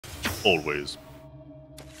Old ways.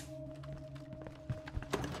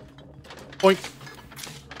 Boink.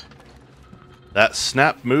 That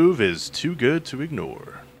snap move is too good to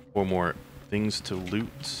ignore. 4 more things to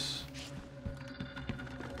loot.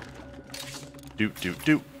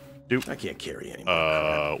 Doot. I can't carry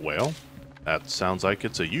anymore. Well, that sounds like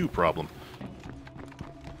it's a you problem.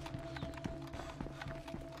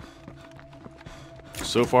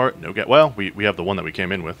 So far, no get. Well, we have the one that we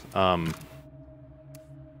came in with. Let's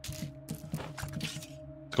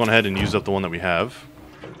go ahead and use up the one that we have.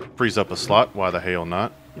 Freeze up a slot. Why the hell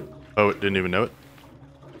not? Oh, it didn't even know it.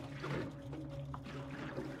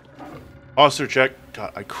 Posture check.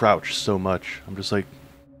 God, I crouch so much. I'm just like,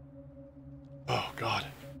 oh god.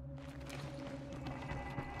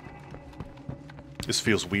 This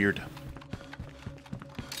feels weird.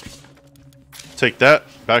 Take that.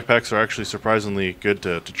 Backpacks are actually surprisingly good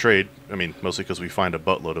to trade. I mean, mostly because we find a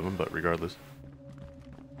buttload of them, but regardless.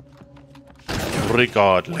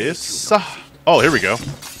 Oh, here we go.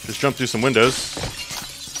 Just jump through some windows.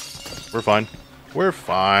 We're fine. We're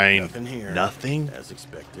fine. Nothing here. Nothing? As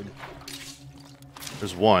expected.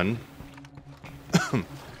 There's one.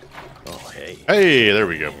 Oh, hey. Hey, there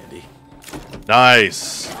we go. Handy.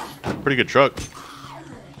 Nice. Pretty good truck.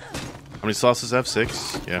 How many sauces have?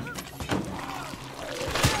 6? Yeah.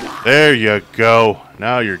 There you go.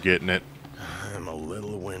 Now you're getting it. I'm a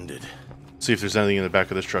little winded. See if there's anything in the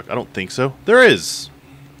back of this truck. I don't think so. There is.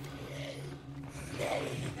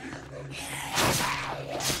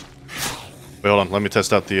 Wait, hold on. Let me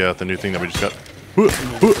test out the new thing that we just got.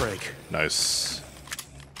 Break. Nice.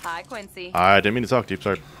 Hi, Quincy. I didn't mean to talk to you.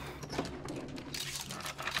 Sorry.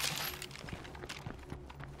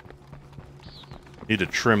 Need to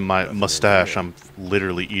trim my mustache. I'm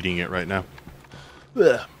literally eating it right now.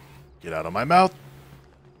 Ugh. Get out of my mouth.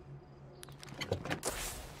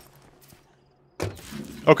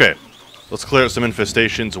 Okay. Let's clear out some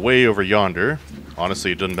infestations way over yonder.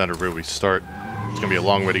 Honestly, it doesn't matter where we start. It's going to be a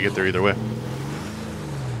long way to get there either way.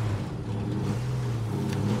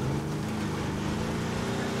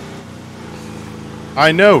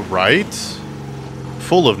 I know, right?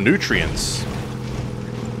 Full of nutrients.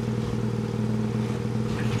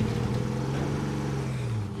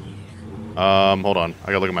 Hold on. I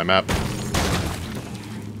gotta look at my map.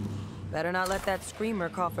 Better not let that screamer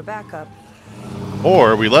call for backup.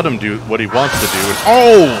 Or we let him do what he wants to do. And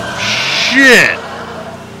oh, shit!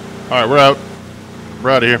 Alright, we're out. We're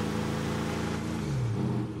out of here.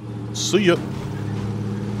 See ya.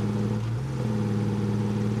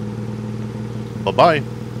 Bye-bye.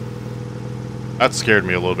 That scared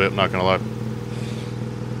me a little bit, I'm not gonna lie.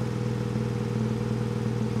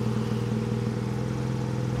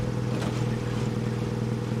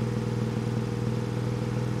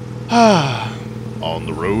 On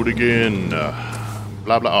the road again.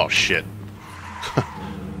 Blah, blah. Oh, shit.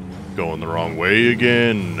 Going the wrong way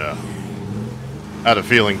again. Had a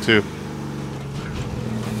feeling, too.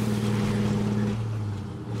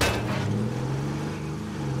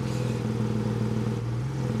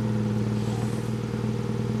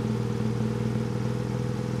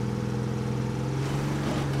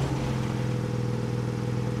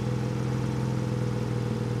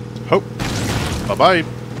 Hope. Bye-bye.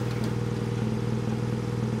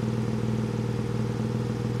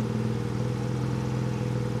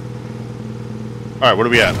 Alright, what are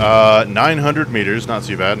we at? 900 meters. Not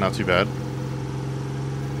too bad, not too bad.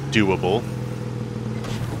 Doable.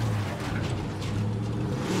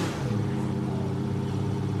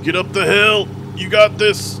 Get up the hill! You got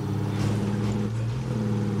this!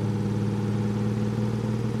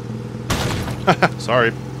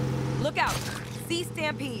 Sorry. Look out! Sea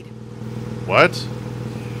stampede. What?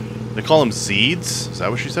 They call them Zeeds? Is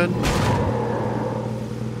that what she said?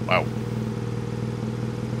 Wow.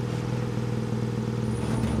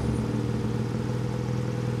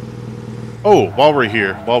 Oh, while we're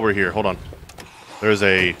here, hold on. There's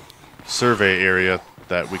a survey area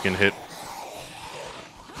that we can hit.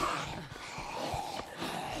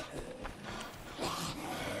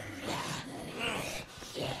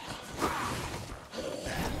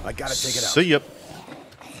 I gotta take it out. See ya.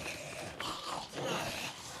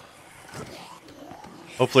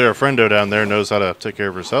 Hopefully our friendo down there knows how to take care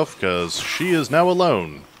of herself, because she is now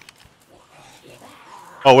alone.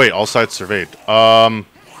 Oh wait, all sides surveyed.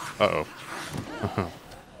 Uh-oh.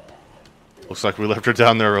 Looks like we left her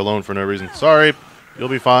down there alone for no reason. Sorry, you'll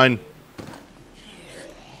be fine.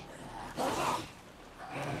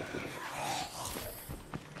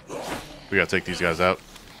 We gotta take these guys out.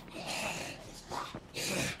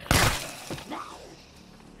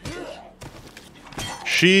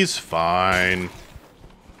 She's fine.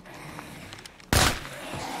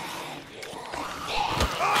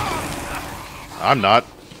 I'm not.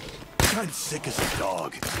 I'm sick as a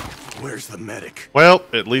dog. Where's the medic? Well,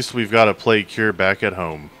 at least we've got a plague cure back at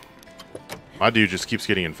home. My dude just keeps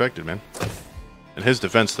getting infected, man. In his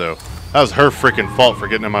defense, though, that was her freaking fault for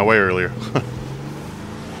getting in my way earlier.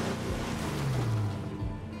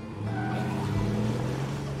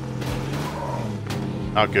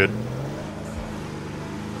 Not good.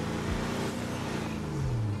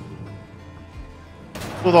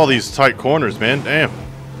 With all these tight corners, man. Damn.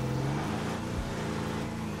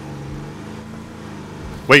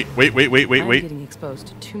 Wait. I'm getting exposed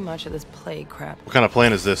to too much of this plague crap. What kind of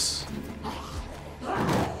plan is this?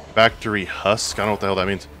 Factory husk? I don't know what the hell that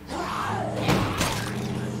means.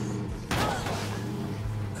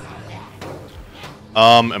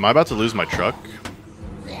 Am I about to lose my truck?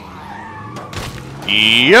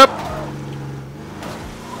 Yep.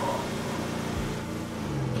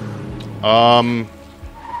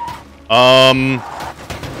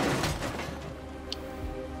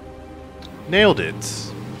 Nailed it.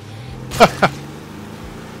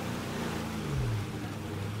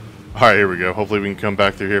 Alright, here we go. Hopefully we can come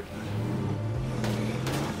back through here.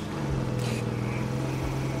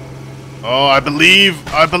 Oh, I believe!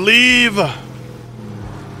 I believe!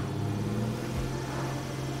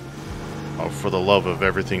 Oh, for the love of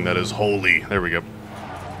everything that is holy. There we go.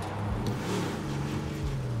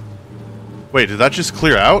 Wait, did that just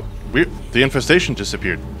clear out? The infestation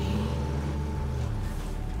disappeared.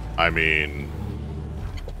 I mean...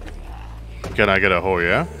 Can I get a oh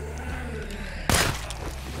yeah?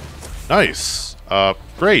 Nice.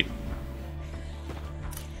 Great.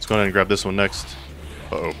 Let's go ahead and grab this one next.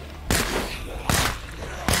 Uh-oh.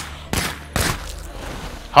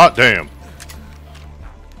 Hot damn.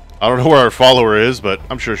 I don't know where our follower is, but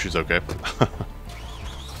I'm sure she's okay.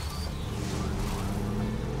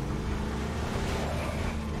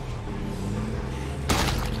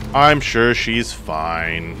 I'm sure she's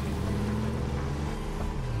fine.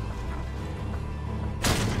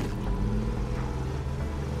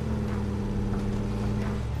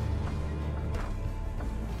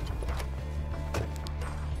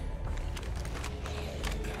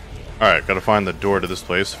 Alright, gotta find the door to this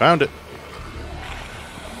place. Found it.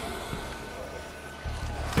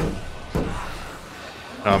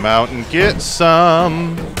 Come out and get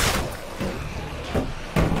some.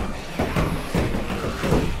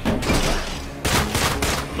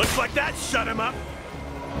 Looks like that shut him up.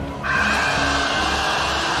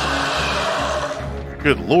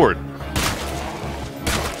 Good lord.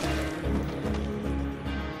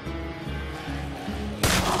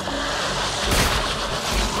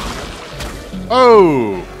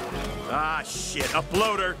 Oh! Ah, shit, a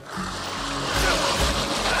bloater.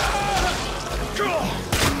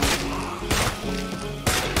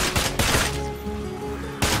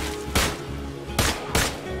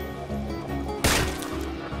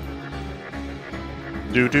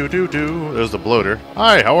 Do. There's the bloater.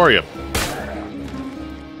 Hi, how are you?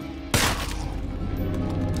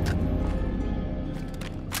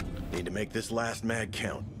 Need to make this last mag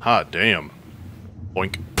count. Hot damn.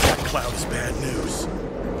 Boink. Cloud's bad news.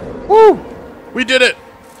 Woo! We did it!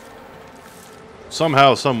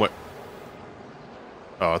 Somehow, someway.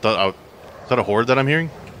 Oh, is that a horde that I'm hearing?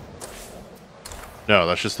 No,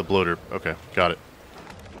 that's just the bloater. Okay, got it.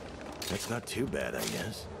 That's not too bad, I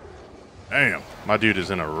guess. Damn, my dude is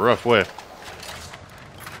in a rough way.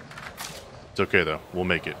 It's okay though. We'll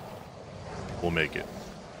make it. We'll make it.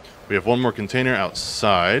 We have one more container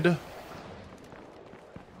outside.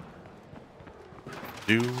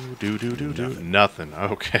 Do. Nothing.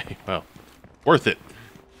 Okay. Well, worth it.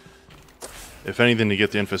 If anything, to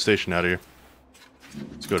get the infestation out of here.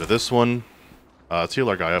 Let's go to this one. Let's heal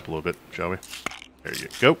our guy up a little bit, shall we? There you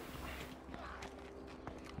go.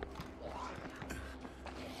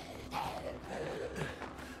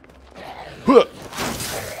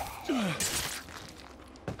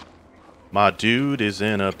 My dude is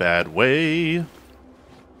in a bad way.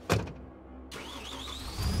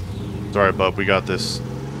 Sorry, bub. We got this.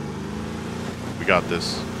 We got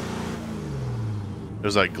this.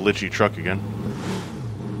 There's that glitchy truck again.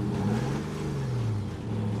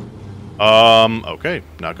 Okay.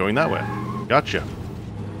 Not going that way. Gotcha.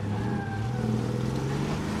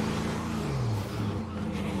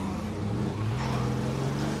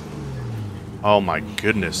 Oh my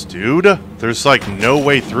goodness, dude. There's like no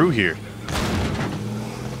way through here.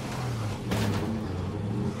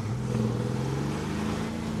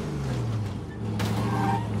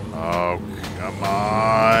 Oh, come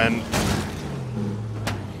on.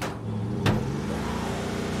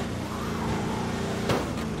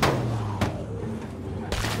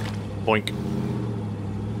 Boink.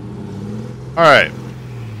 Alright.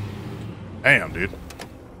 Damn, dude.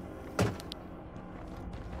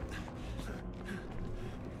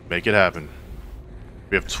 Make it happen.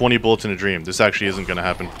 We have 20 bullets in a dream. This actually isn't going to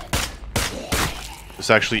happen. This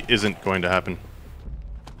actually isn't going to happen.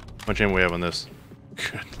 How much ammo we have on this?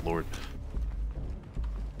 Good lord.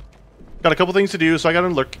 Got a couple things to do, so I got to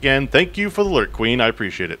lurk again. Thank you for the lurk, Queen. I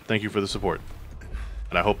appreciate it. Thank you for the support.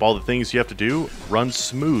 And I hope all the things you have to do run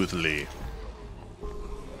smoothly.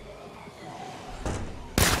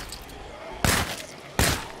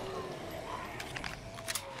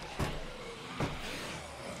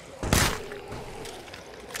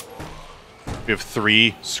 We have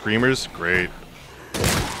 3 screamers. Great.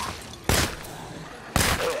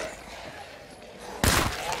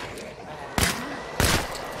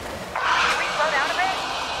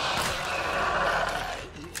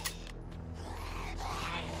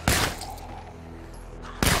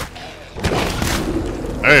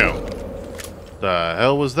 Damn. The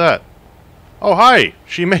hell was that? Oh, hi!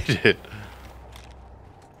 She made it.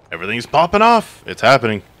 Everything's popping off. It's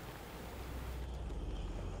happening.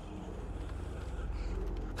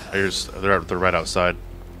 They're right outside.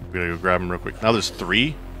 We gotta go grab them real quick. Now there's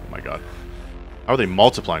 3? Oh my god. How are they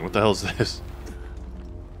multiplying? What the hell is this?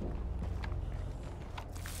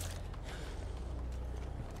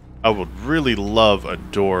 I would really love a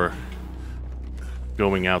door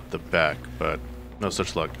going out the back, but no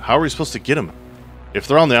such luck. How are we supposed to get them? If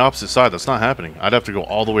they're on the opposite side, that's not happening. I'd have to go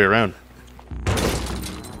all the way around.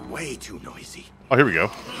 Way too noisy. Oh, here we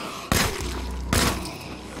go.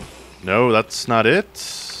 No, that's not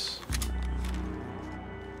it.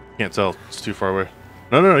 Can't tell. It's too far away.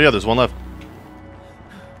 No, yeah, there's one left.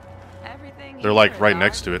 They're like right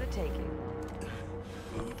next to it.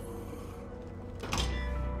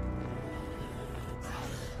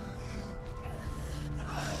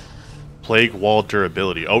 Plague wall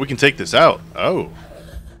durability. Oh, we can take this out. Oh.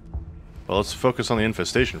 Well, let's focus on the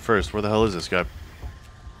infestation first. Where the hell is this guy?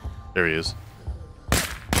 There he is.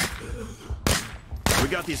 We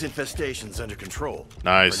got these infestations under control.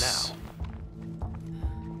 Nice. For now.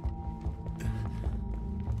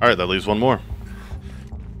 Alright, that leaves one more.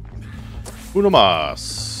 Uno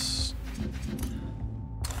más.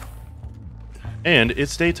 And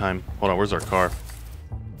it's daytime. Hold on, where's our car?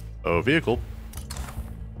 Oh, vehicle.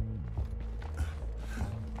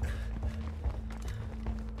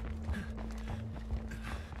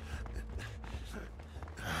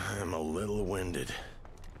 I'm a little winded.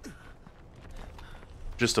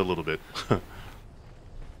 Just a little bit.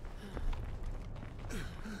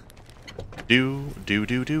 Do.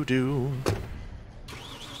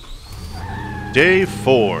 Day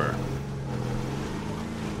 4.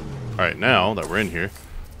 Alright, now that we're in here,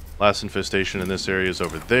 last infestation in this area is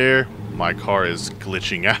over there. My car is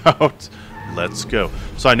glitching out. Let's go.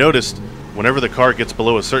 So I noticed whenever the car gets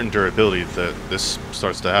below a certain durability that this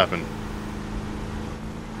starts to happen.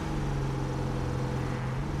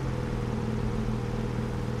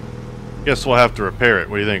 Guess we'll have to repair it.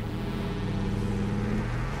 What do you think?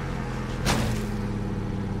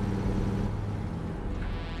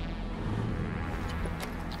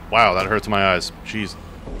 Wow, that hurts my eyes. Jeez.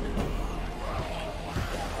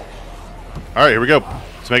 Alright, here we go.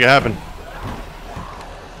 Let's make it happen.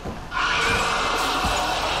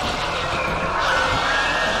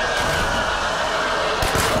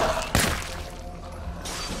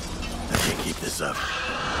 I can't keep this up.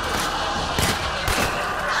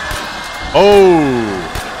 Oh!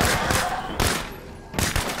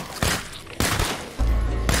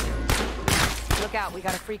 Look out, we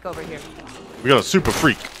got a freak over here. We got a super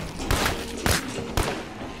freak.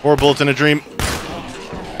 4 bullets in a dream.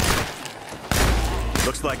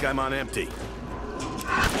 Looks like I'm on empty.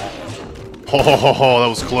 Oh, that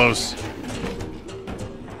was close.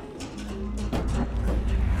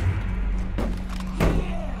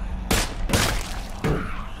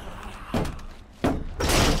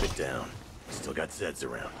 Keep it down. Still got Zeds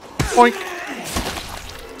around. Boink.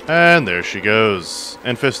 And there she goes.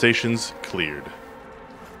 Infestation's cleared.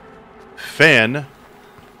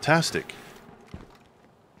 Fantastic.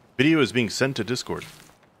 Video is being sent to Discord.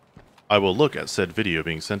 I will look at said video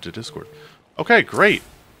being sent to Discord. Okay, great.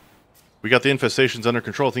 We got the infestations under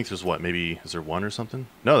control. I think there's what, maybe, is there 1 or something?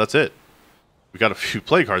 No, that's it. We got a few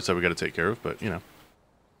plague hearts that we got to take care of, but, you know.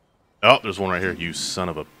 Oh, there's one right here. You son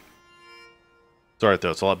of a... It's alright,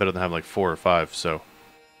 though. It's a lot better than having like 4 or 5, so...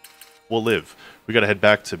 We'll live. We got to head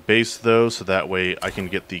back to base, though, so that way I can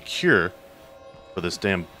get the cure for this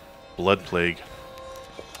damn blood plague.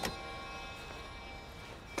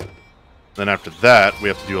 Then after that, we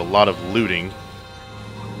have to do a lot of looting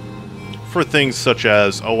for things such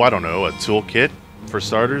as, oh, I don't know, a toolkit for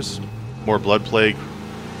starters, more blood plague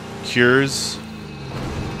cures.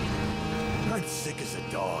 I'm sick as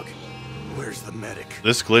a dog. Where's the medic?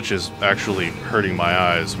 This glitch is actually hurting my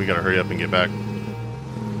eyes. We gotta hurry up and get back.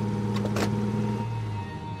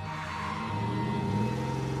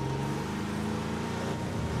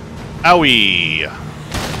 Owie!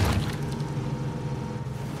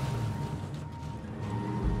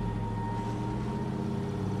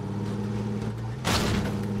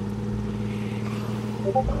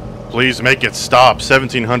 Please make it stop.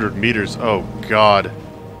 1,700 meters. Oh, God.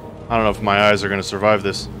 I don't know if my eyes are going to survive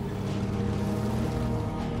this.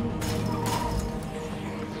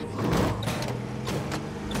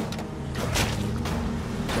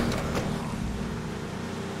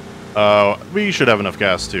 We should have enough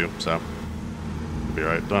gas, too, so... We'll be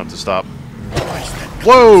alright. Don't have to stop.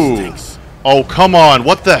 Whoa! Oh, come on.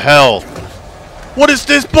 What the hell? What is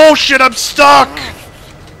this bullshit? I'm stuck!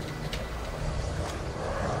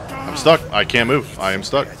 I'm stuck. I can't move. I am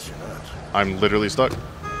stuck. I'm literally stuck.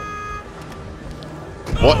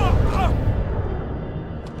 What?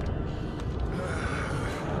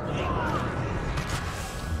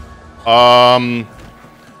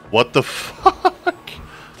 What the fuck?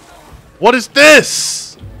 What is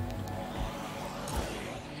this?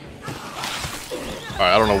 Alright,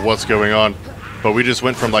 I don't know what's going on, but we just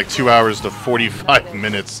went from like 2 hours to 45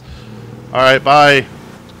 minutes. Alright, bye.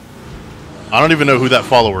 I don't even know who that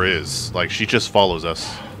follower is. Like, she just follows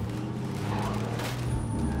us.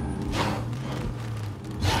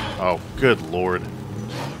 Oh, good lord.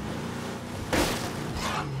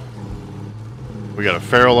 We got a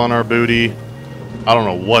feral on our booty. I don't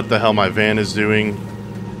know what the hell my van is doing.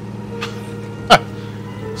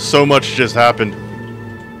 So much just happened.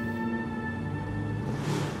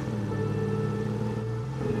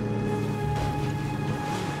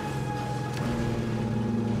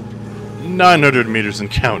 "900 meters and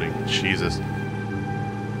counting." Jesus.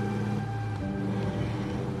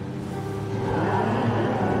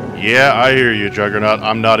 Yeah, I hear you, Juggernaut.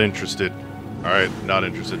 I'm not interested. Alright, not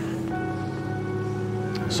interested.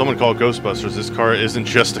 Someone called Ghostbusters. This car isn't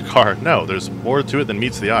just a car. No, there's more to it than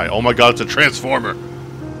meets the eye. Oh my god, it's a transformer!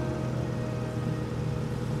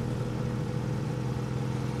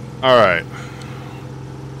 Alright.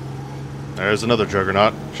 There's another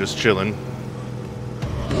Juggernaut, just chilling.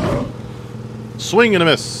 Swing and a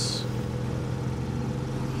miss.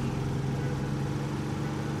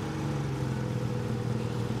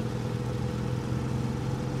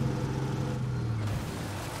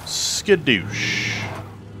 Skadoosh.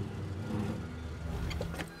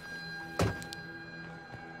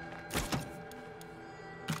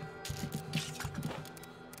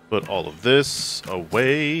 Put all of this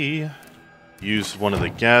away. Use one of the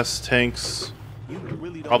gas tanks.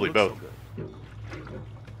 Probably both.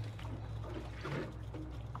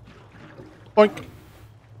 Boink.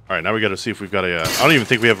 Alright, now we gotta see if we've got a... I don't even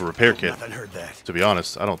think we have a repair kit. To be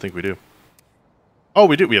honest, I don't think we do. Oh,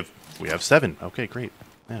 we do. We have 7. Okay, great.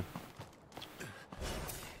 Man.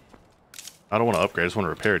 I don't want to upgrade. I just want to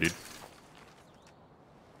repair, dude.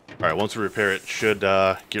 Alright, once we repair it, should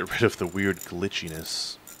get rid of the weird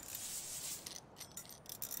glitchiness.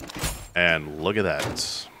 And look at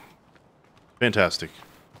that. Fantastic.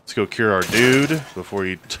 Let's go cure our dude before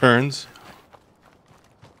he turns.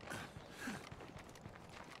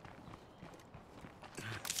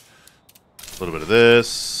 A little bit of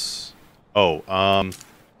this. Oh,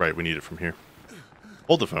 right, we need it from here.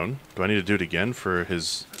 Hold the phone. Do I need to do it again for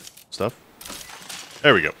his stuff?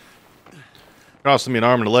 There we go. Costing me an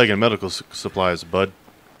arm and a leg and medical supplies, bud.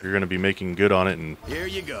 You're going to be making good on it and here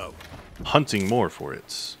you go. Hunting more for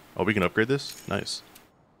it. Oh, we can upgrade this? Nice.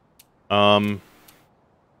 Leave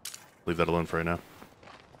that alone for right now.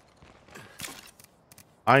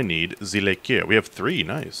 I need Zilekir. We have 3.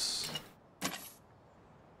 Nice.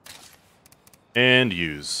 And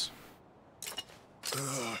use.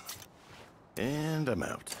 And I'm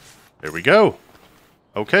out. There we go.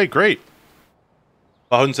 Okay, great.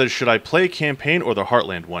 Bahoon says, should I play campaign or the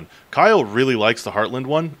Heartland one? Kyle really likes the Heartland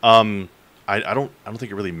one. I don't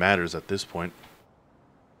think it really matters at this point.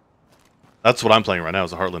 That's what I'm playing right now is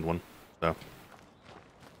the Heartland one. So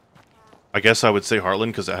I guess I would say Heartland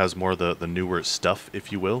because it has more of the newer stuff,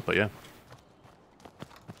 if you will, but yeah.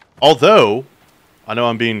 Although, I know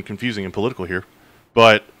I'm being confusing and political here,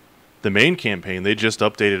 but the main campaign, they just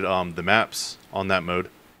updated the maps on that mode.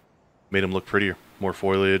 Made them look prettier. More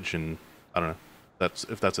foliage and, I don't know,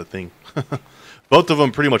 if that's a thing. Both of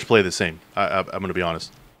them pretty much play the same, I'm going to be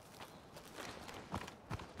honest.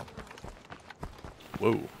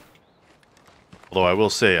 Whoa. Although I will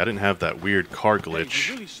say, I didn't have that weird car glitch Hey,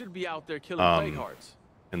 you really should be out there killing plague hearts.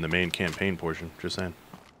 in the main campaign portion, just saying.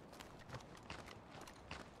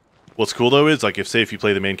 What's cool though is like if you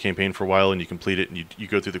play the main campaign for a while and you complete it and you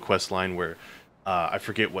go through the quest line where I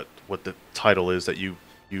forget what the title is that you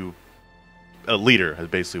a leader is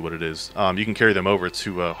basically what it is. You can carry them over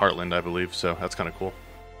to Heartland, I believe. So that's kind of cool.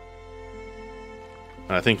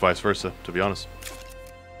 And I think vice versa, to be honest.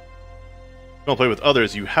 If you want to play with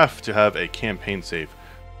others, you have to have a campaign save.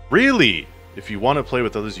 Really? If you want to play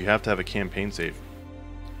with others, you have to have a campaign save.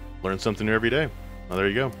 Learn something new every day. Well, there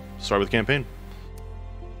you go. Start with campaign.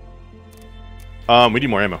 We need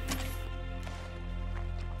more ammo.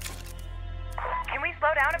 Can we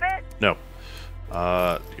slow down a bit? No.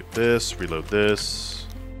 Get this, reload this.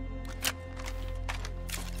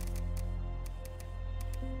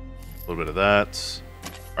 A little bit of that.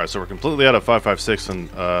 Alright, so we're completely out of 5.56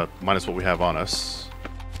 and minus what we have on us.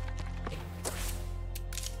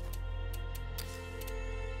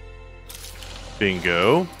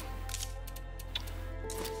 Bingo.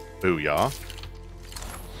 Booyah.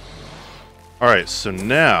 Alright, so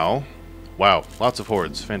now... Wow, lots of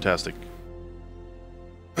hordes. Fantastic.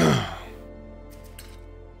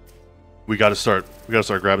 We gotta start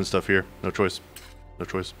grabbing stuff here. No choice. No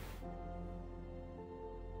choice.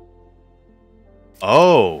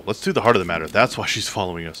 Oh, let's do the heart of the matter. That's why she's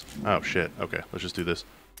following us. Oh, shit. Okay, let's just do this.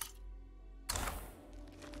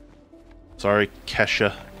 Sorry,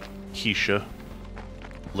 Keisha.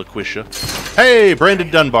 LaQuisha. Hey, Brandon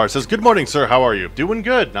Dunbar says, good morning, sir. How are you? Doing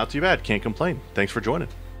good. Not too bad. Can't complain. Thanks for joining.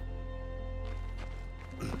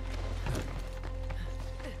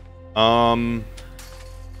 Do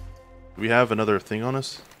we have another thing on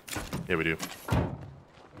us? Yeah, we do.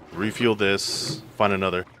 Refuel this. Find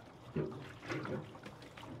another.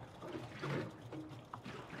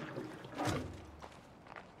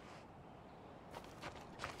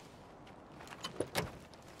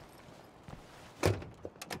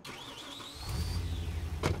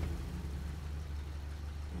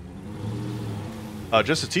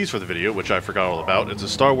 Just a tease for the video, which I forgot all about. It's a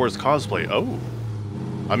Star Wars cosplay. Oh,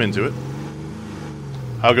 I'm into it.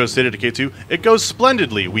 How goes State of Decay 2? It goes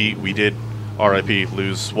splendidly. We did, RIP,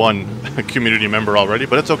 lose one community member already,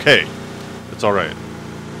 but it's okay. It's all right.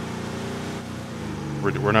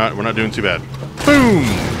 We're not doing too bad. Boom.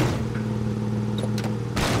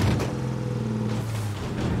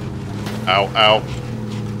 Ow, ow.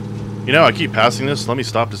 You know, I keep passing this. Let me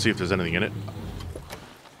stop to see if there's anything in it.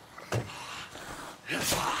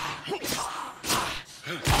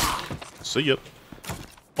 See ya.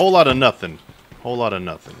 Whole lot of nothing. Whole lot of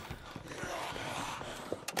nothing.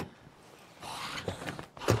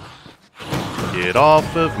 Get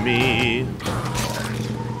off of me.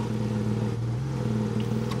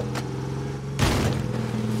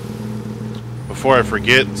 Before I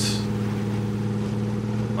forget,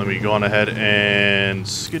 let me go on ahead and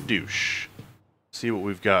skadoosh. See what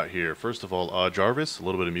we've got here. First of all, Jarvis, a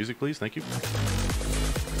little bit of music, please. Thank you.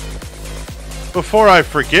 Before I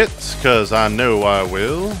forget, because I know I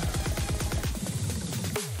will.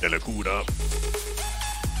 Delacuda.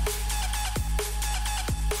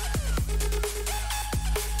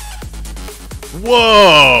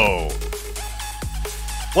 Whoa!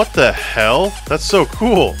 What the hell? That's so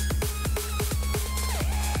cool.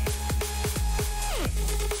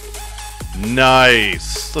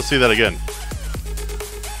 Nice. Let's see that again.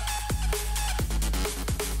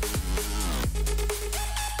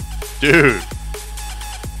 Dude.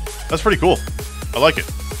 That's pretty cool. I like it.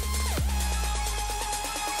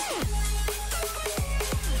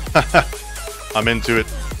 I'm into it.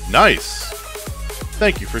 Nice.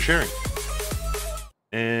 Thank you for sharing.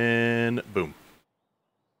 And boom.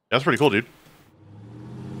 That's pretty cool, dude.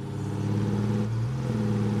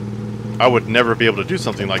 I would never be able to do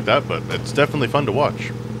something like that, but it's definitely fun to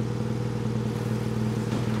watch.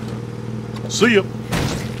 See ya.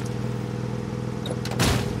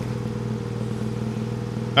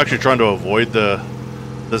 Actually trying to avoid the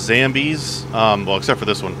zombies. Well, except for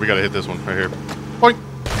this one. We gotta hit this one right here. Boink!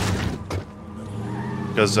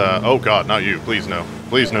 Because, oh god, not you. Please no.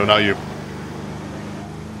 Please no, not you.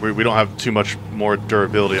 We don't have too much more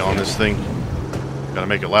durability on this thing. Gotta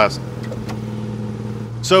make it last.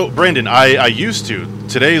 So, Brandon, I used to.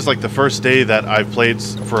 Today is like the first day that I've played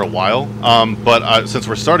for a while. But since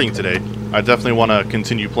we're starting today, I definitely want to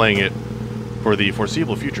continue playing it for the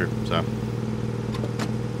foreseeable future, so...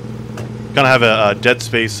 Kind of have a dead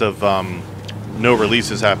space of no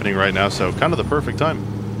releases happening right now, so kind of the perfect time.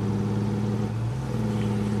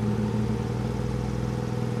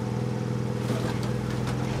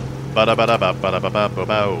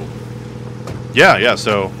 Yeah,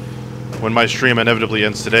 so when my stream inevitably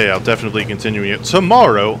ends today, I'll definitely be continuing it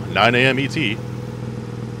tomorrow, 9 a.m. ET.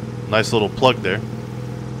 Nice little plug there.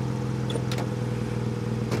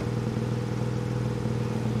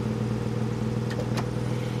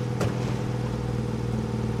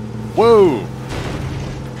 Whoa!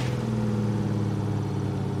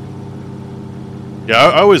 Yeah,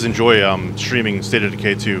 I always enjoy streaming State of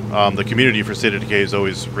Decay 2. The community for State of Decay is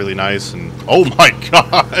always really nice, and oh my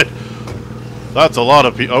god, that's a lot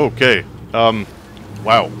of people. Okay,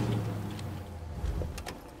 wow.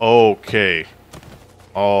 Okay,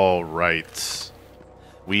 all right.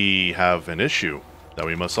 We have an issue that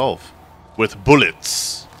we must solve with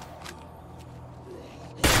bullets.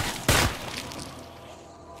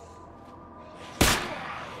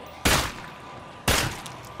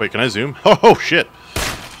 Wait, can I zoom? Oh shit.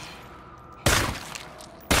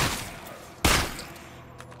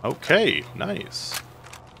 Okay, nice.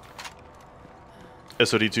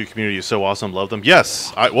 SOD2 community is so awesome, love them.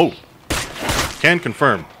 Yes, whoa. Can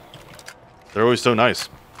confirm. They're always so nice.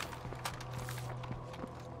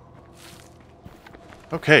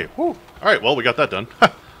 Okay, whoo. Alright, well, we got that done.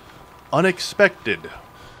 Unexpected.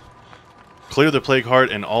 Clear the Plague Heart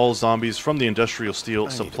and all zombies from the Industrial Steel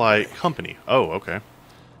Supply Company. Oh, okay.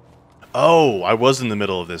 Oh, I was in the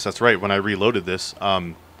middle of this. That's right. When I reloaded this,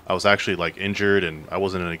 I was actually like injured and I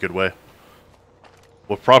wasn't in a good way.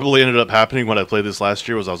 What probably ended up happening when I played this last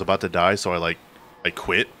year was I was about to die, so I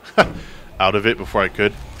quit out of it before I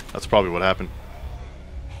could. That's probably what happened.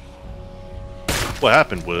 What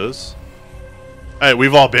happened was, hey,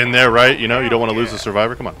 we've all been there, right? You know, you don't want to lose a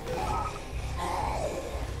survivor. Come on.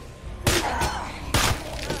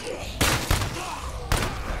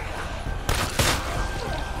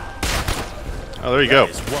 Oh, there you go.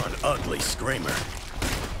 That is one ugly screamer.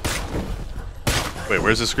 Wait,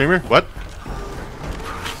 where's the screamer? What?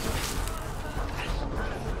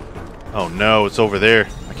 Oh no, it's over there.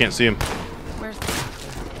 I can't see him. Where's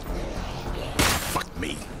Fuck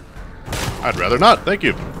me. I'd rather not, thank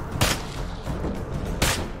you.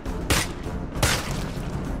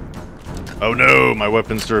 Oh no, my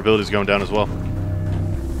weapon's durability is going down as well.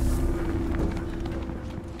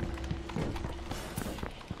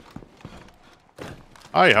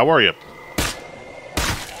 Hi, how are you?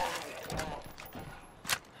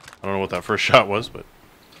 I don't know what that first shot was, but...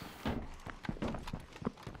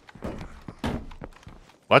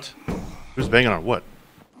 What? Who's banging on what?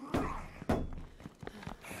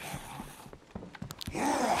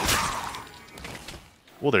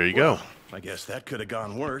 Well, there you go. I guess that could have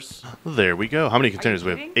gone worse. There we go. How many containers do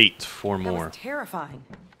we have? kidding? 8. 4 that? more. Was terrifying.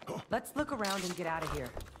 Let's look around and get out of here.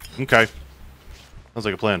 Okay. Sounds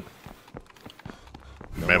like a plan.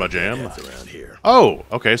 Mama Jam. Heads around here. Oh,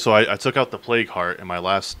 okay. So I took out the Plague Heart in my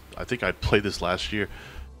last... I think I played this last year.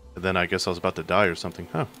 And then I guess I was about to die or something.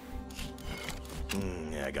 Huh.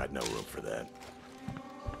 Yeah, I got no room for that.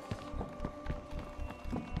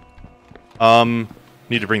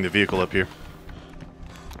 Need to bring the vehicle up here.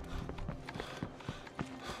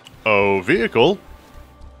 Oh, vehicle?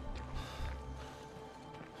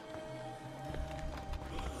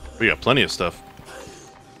 We got plenty of stuff.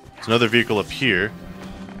 There's another vehicle up here.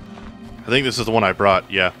 I think this is the one I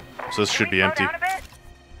brought, yeah. So this should be empty.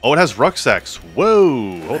 Oh, it has rucksacks.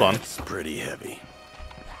 Whoa, hold on. It's pretty heavy.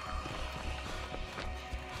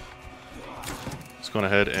 Let's go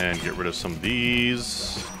ahead and get rid of some of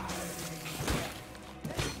these.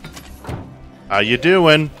 How you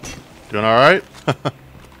doing? Doing all right?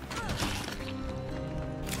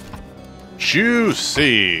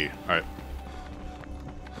 Juicy. All right.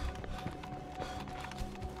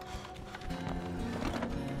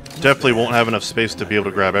 Definitely won't have enough space to be able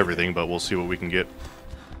to grab everything, but we'll see what we can get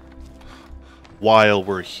while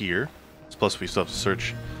we're here. Plus, we still have to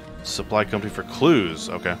search supply company for clues.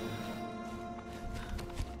 Okay.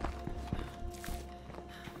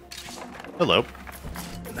 Hello.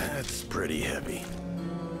 That's pretty heavy.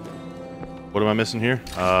 What am I missing here?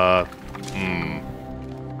 I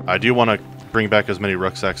do want to bring back as many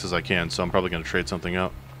rucksacks as I can, so I'm probably going to trade something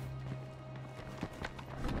out.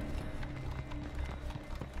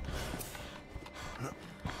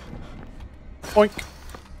 Boink.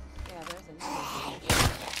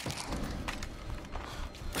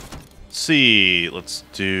 See, let's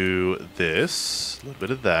do this. A little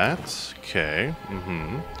bit of that. Okay.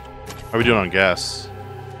 How are we doing on gas?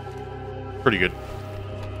 Pretty good.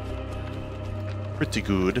 Pretty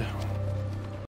good.